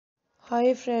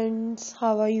Hi friends,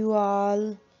 how are you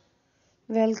all?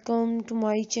 Welcome to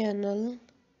my channel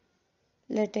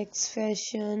Latex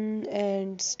Fashion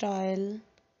and Style.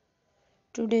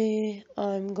 Today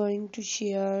I'm going to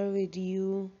share with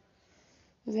you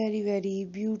very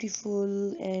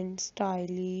beautiful and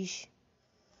stylish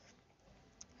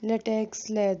latex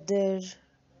leather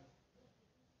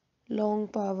long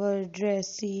power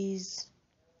dresses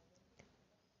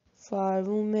for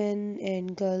women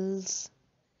and girls.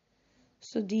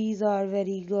 So these are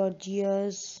very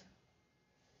gorgeous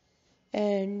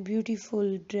and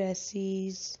beautiful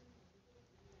dresses.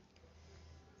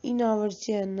 In our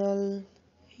channel,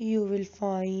 you will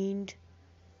find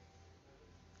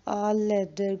all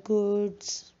leather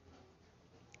goods.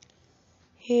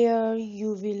 Here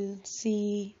you will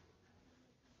see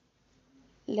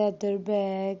leather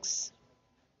bags,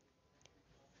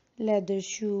 leather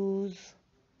shoes,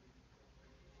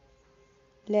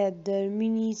 leather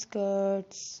mini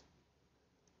skirts,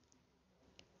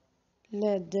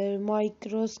 leather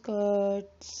micro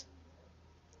skirts,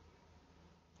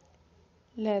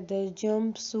 leather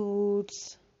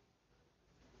jumpsuits,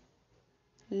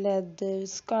 leather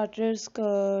skater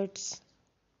skirts,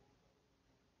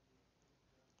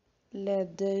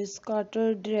 leather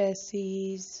skater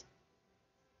dresses,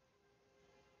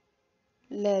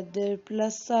 leather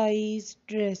plus size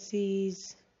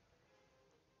dresses,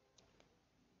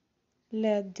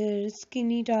 leather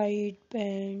skinny tight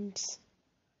pants,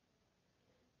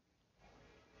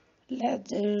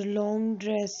 leather long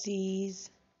dresses,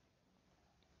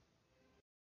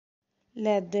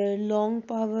 leather long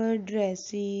power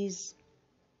dresses,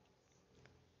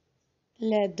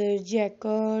 leather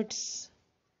jackets,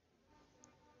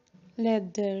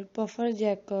 leather puffer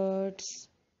jackets,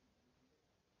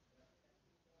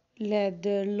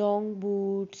 leather long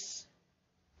boots,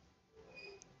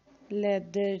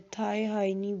 leather thigh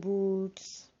high knee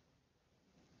boots,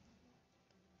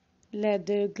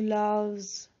 leather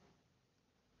gloves,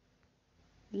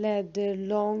 leather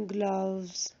long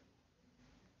gloves,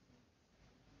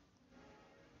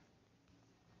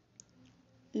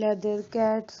 leather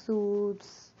cat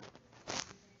suits,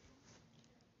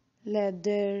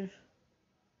 leather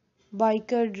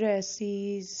biker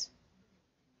dresses,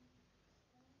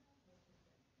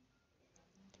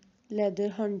 leather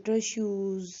hunter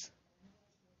shoes,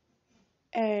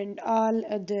 and all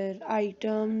other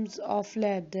items of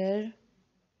leather.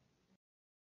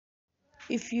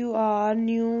 If you are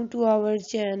new to our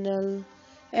channel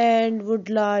and would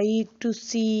like to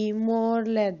see more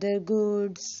leather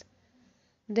goods,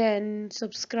 then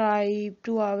subscribe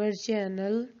to our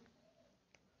channel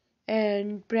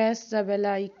and press the bell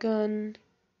icon.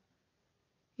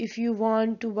 If you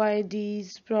want to buy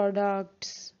these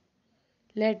products,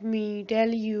 let me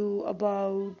tell you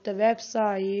about the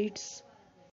websites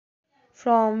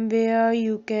from where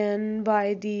you can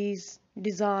buy these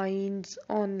designs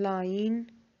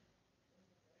online.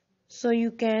 So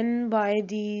you can buy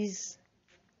these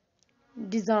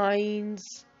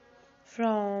designs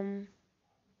from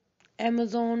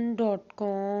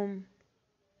Amazon.com,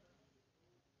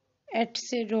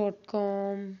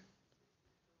 Etsy.com,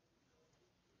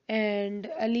 and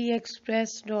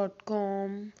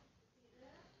AliExpress.com.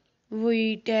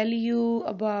 We tell you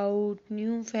about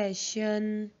new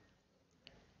fashion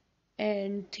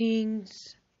and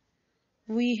things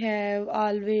we have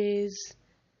always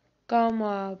come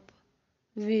up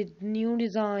with new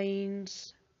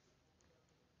designs,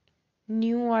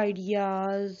 new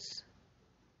ideas,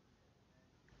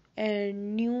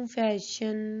 and new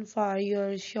fashion for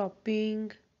your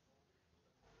shopping.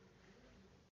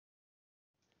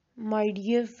 My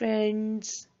dear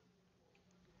friends,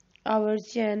 our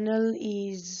channel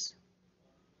is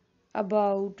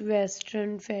about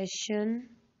Western fashion.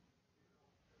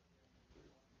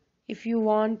 If you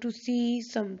want to see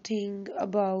something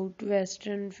about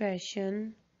Western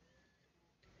fashion,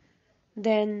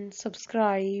 then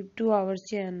subscribe to our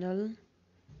channel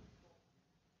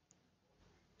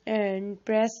and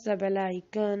press the bell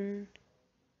icon.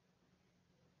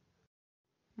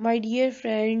 My dear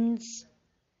friends,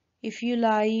 if you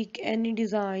like any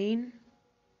design,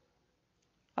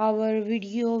 our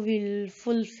video will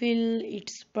fulfill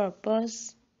its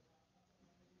purpose.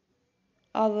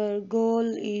 Our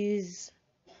goal is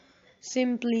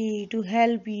simply to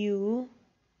help you.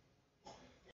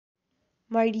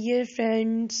 My dear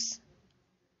friends,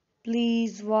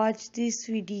 please watch this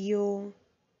video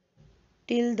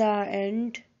till the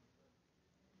end.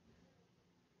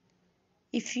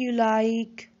 If you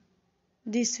like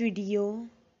this video,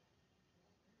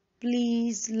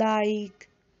 please like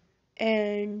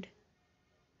and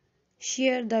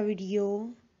share the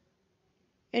video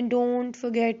and don't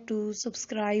forget to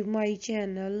subscribe my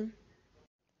channel.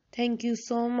 Thank you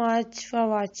so much for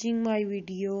watching my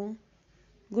video.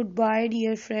 Goodbye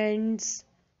dear friends,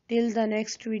 till the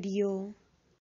next video.